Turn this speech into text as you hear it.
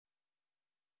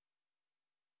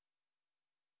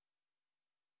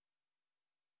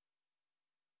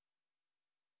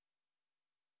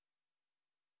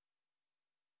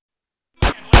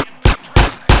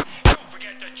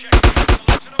to check out our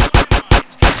selection of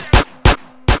landmines.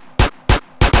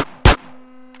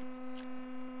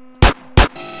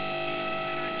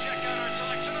 Check out our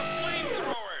selection of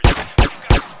flamethrowers. We've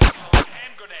got special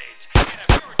hand grenades. And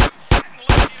if you're too fat and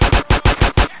lazy to throw them,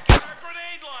 check out our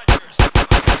grenade launchers.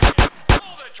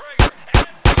 Pull the trigger and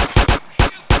boom!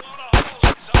 You've blown a hole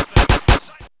in something.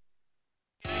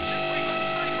 Frequent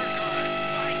sniper card.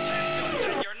 Buy 10 guns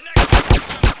and your next one.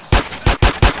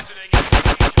 Visiting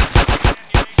Ammu-Nation.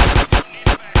 You don't need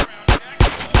a background check.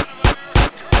 One of American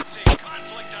currency.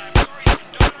 Conflict time. Sorry, your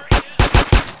daughter is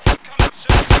coming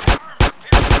soon. Armor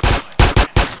piercing bullet.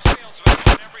 As your salesman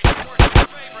on every sportsman's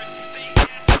favorite, the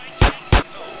anti-tank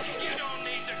missile. You don't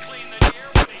need to clean the deer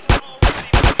when he's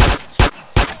already been rinsed. The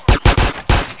storm.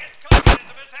 Its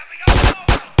communism is having a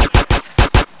blowout.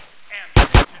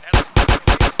 Ammu-Nation has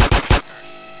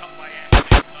come by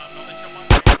Ammu-Nation on Militia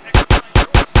Monday. Exercise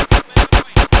your Second Amendment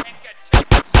right and get 10%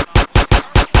 off with the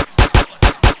armor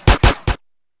piercing bullet.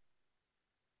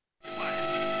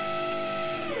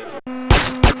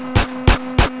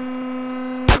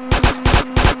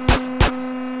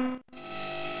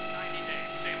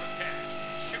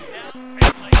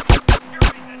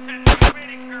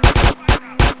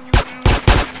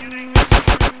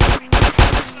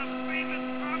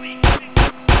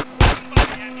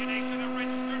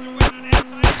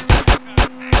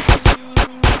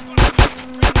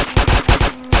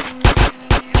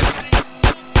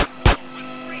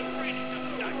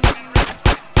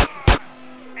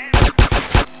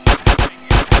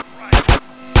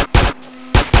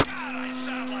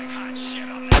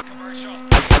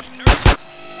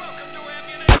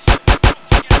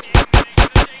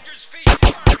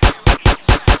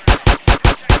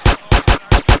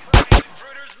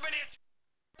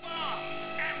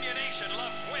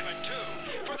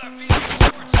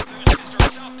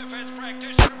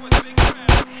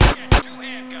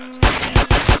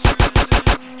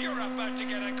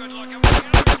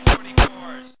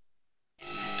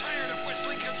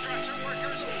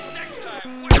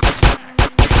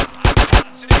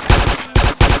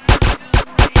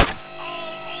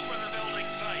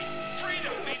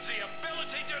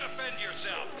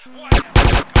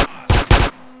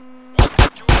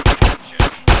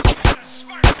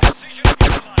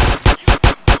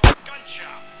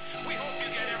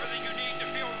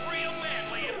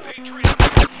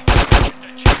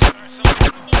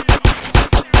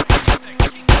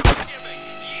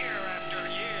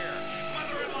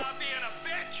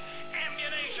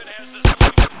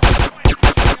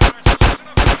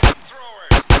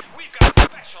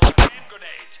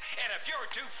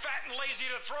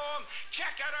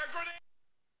 Check out our grenade.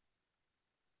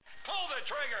 Pull the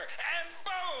trigger and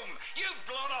boom! You've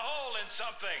blown a hole in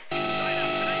something. Sign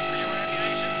up today for your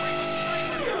Ammu-Nation frequent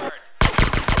sniper card.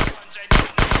 Guns and you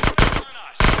never on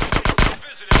us.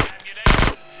 Visit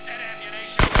Ammu-Nation. At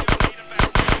Ammu-Nation, you don't need a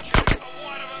background check. A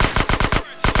one of them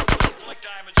currency conflict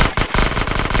damage.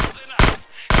 Enough.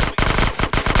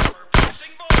 We're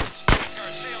piercing bullets. Ask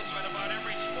our salesman about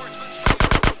every sportsman's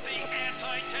favorite, the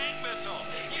anti-tank missile.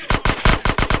 You don't need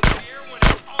to here when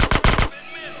it's already been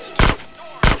minced.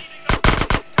 Storm eating the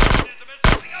communism is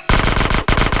setting up.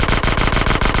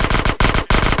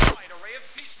 Wide array of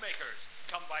peacemakers.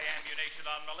 Come by Ammu-Nation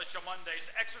on Militia Mondays.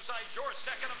 Exercise your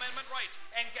Second Amendment rights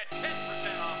and get 10%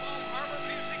 off all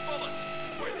armor-piercing bullets.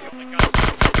 We're the only guys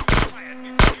who buy it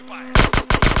before you buy it.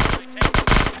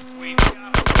 We've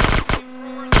got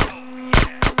flamethrowers. Oh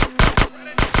yeah.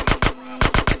 Credit is no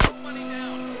problem. No money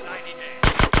down. 90 days.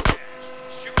 Cash.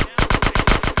 Shoot now.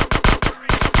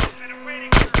 Hurry. Instead of waiting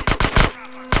for you.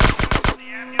 Drop on the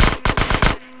Ammu-Nation.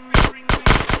 Featuring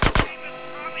famous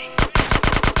Tommy.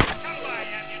 Come by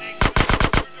Ammu-Nation.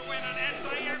 To win an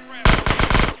anti-aircraft.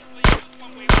 The youth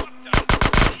when we whooped us.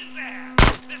 His ass.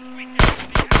 This weekend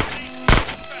the Ammu-Nation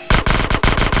Festival.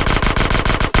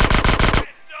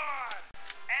 Red Dawn.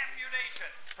 Ammu-Nation.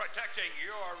 Protecting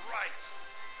your rights.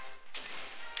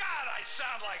 God, I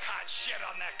sound like hot shit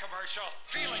on that commercial.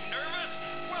 Feeling nervous?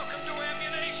 Welcome to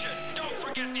Ammu-Nation. Don't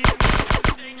forget the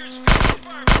dangerous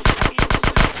barbecue each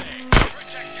Saturday.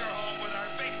 Protect your home with our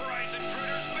vaporized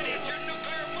intruders miniature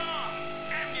nuclear bomb.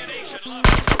 Ammu-Nation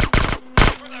loves you.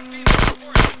 For the female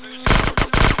sports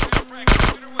enthusiast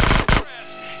practitioner with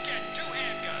stress, get 2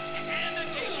 handguns and a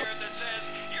t-shirt that says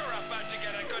you're about to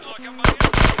get a good look at my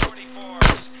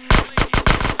 44s.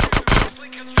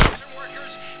 Construction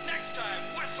workers, next time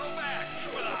whistle back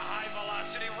with a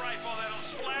high-velocity rifle that'll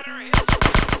splatter his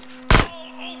all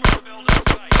over the building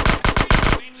site.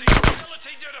 Freedom means the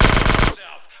ability to defend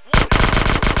himself.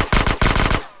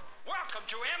 Welcome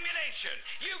to Ammu-Nation.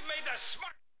 You've made the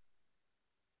smart.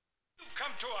 You've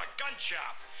come to a gun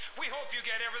shop. We hope you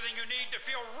get everything you need to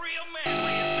feel real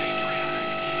manly and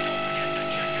patriotic. Don't forget to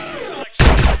check out our selection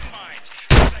of landmines.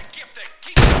 They're the gift that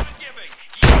keeps on giving,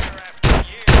 year after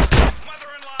year.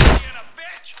 Mother-in-law being a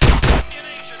bitch?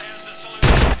 Ammu-Nation has the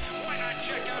solution. Why not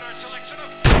check out our selection of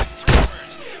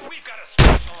flamethrowers? We've got a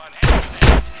special on hand for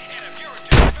that. And if you're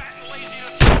too fat and lazy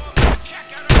to throw them, check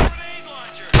out our grenade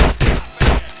launcher. Pop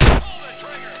it in, pull the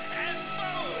trigger, and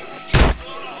boom! You've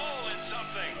blown a hole in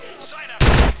something. Sign up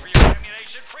today for your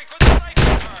Ammu-Nation frequent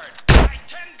sniper card. Buy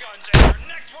 10 guns and your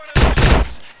next one is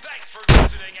yours. Thanks for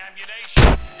visiting Ammu-Nation.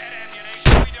 At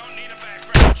Ammu-Nation, we don't need a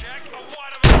background check, a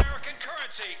wad of American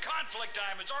currency, conflict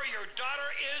diamonds, or your daughter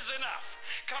is enough.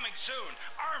 Coming soon,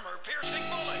 armor-piercing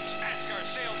bullets. Ask our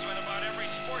salesman about every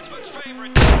sportsman's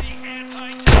favorite, the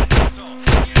anti-tank missile.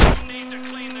 You don't need to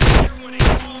clean the gear when he's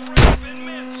already been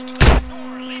minced.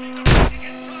 Or leading the fight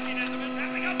against communism is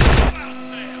having a blowout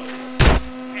sale.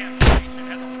 Ammu-Nation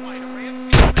has a wide array of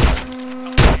features.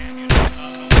 Come to Ammu-Nation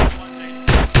on Mondays.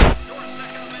 Your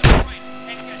Second Amendment right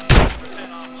and get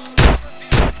 10% off all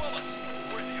armor-piercing bullets.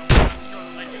 We're the only ones to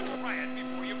let you try it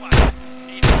before you buy it.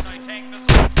 Need anti-tank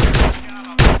missiles? Got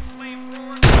a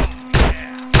flamethrower? Oh,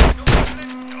 yeah. No credit,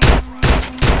 no problem.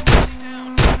 No money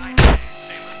down. 9 days,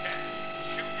 same as cash.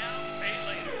 Shoot now, pay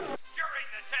later. During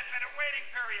the 10-minute waiting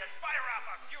period, fire up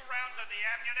a few rounds of the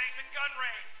Ammu-Nation gun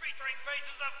range, featuring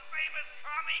faces of famous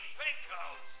commie pink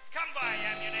coats. Come by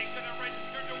Ammu-Nation and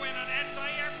register to win an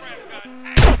anti-aircraft gun.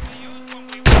 Actually used when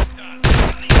we worked us.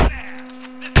 Not even half.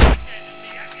 This weekend is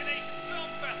the Ammu-Nation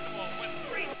Film Festival with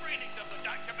 3 screenings of the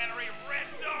documentary Red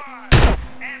Dawn.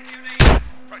 Ammu-Nation,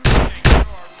 protecting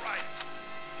your rights.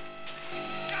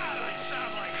 God, I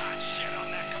sound like hot shit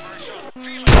on that commercial.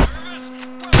 Feeling nervous?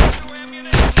 Welcome to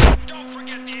Ammu-Nation. Don't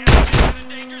forget the Ammu-Nation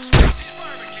Endangered Species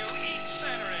Barbecue each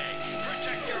Saturday.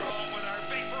 Protect your home with our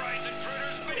vaporized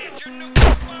intruders miniature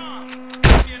nuclear bomb.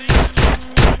 Ammu-Nation Launch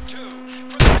 1 and 2.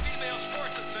 For the female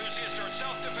sports enthusiast or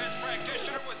self-defense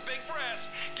practitioner with big breasts,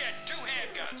 get 2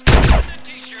 handguns and a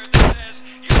t-shirt that says,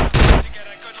 "You don't have to get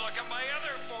a good look at my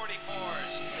other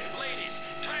 44s." Ladies,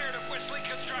 tired of whistling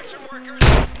construction workers?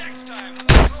 Next time,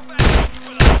 whistle back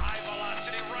with a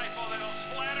high-velocity rifle that'll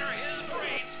splatter his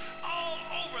brains all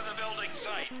over the building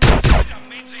site. Freedom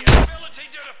means the ability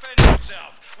to defend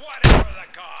himself, whatever the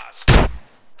cost.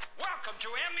 Welcome to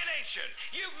Ammu-Nation.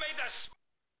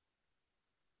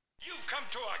 You've come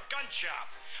to a gun shop.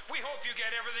 We hope you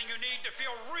get everything you need to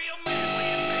feel real manly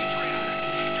and patriotic.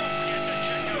 Don't forget to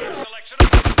check out our selection of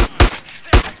landmines.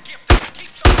 They're the gift that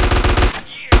keeps on giving,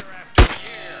 year after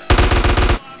year.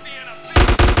 Mother-in-law being a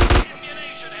bitch?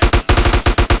 Ammu-Nation has the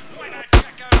solution. Why not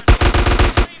check out our selection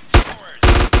of flamethrowers?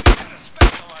 We've got a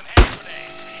special on hand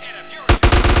grenades. And if you're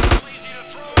too lazy to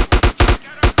throw them, check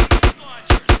out our grenade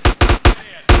launchers. Pop it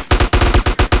in, pull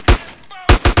the trigger, and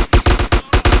boom! You've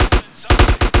blown a hole in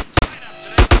something. Sign up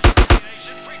today for your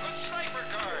Ammu-Nation frequent sniper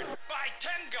card. Buy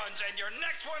 10 guns and your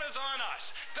next one is on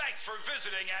us. Thanks for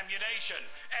visiting Ammu-Nation.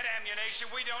 At Ammu-Nation,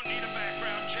 we don't need a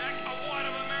background check, a wad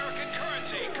of American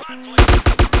currency, conflict.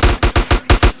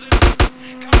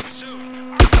 Coming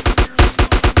soon. Our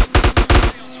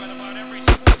salesman about every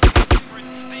sportsman's favorite,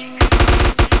 the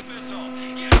anti-tank missile.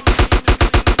 You don't need to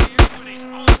clean the gear when he's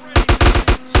already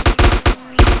convinced.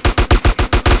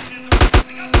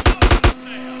 Having a blowout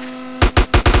sale.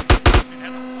 It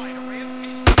has a wide array of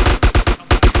peacemakers. Come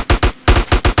by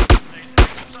Ammu-Nation.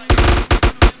 Exercise your Second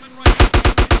Amendment right and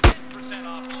get 10%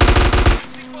 off all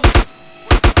armor-piercing bullets.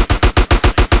 We're the only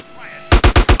ones to try it.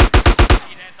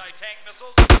 Need anti-tank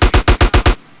missiles?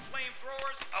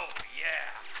 Flamethrowers? Oh,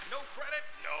 yeah. No credit?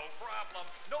 No problem.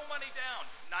 No money down.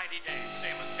 90 days,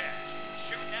 same as cash.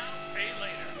 Shoot now, pay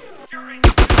later. During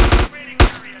the waiting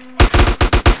period,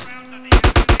 fire rounds of the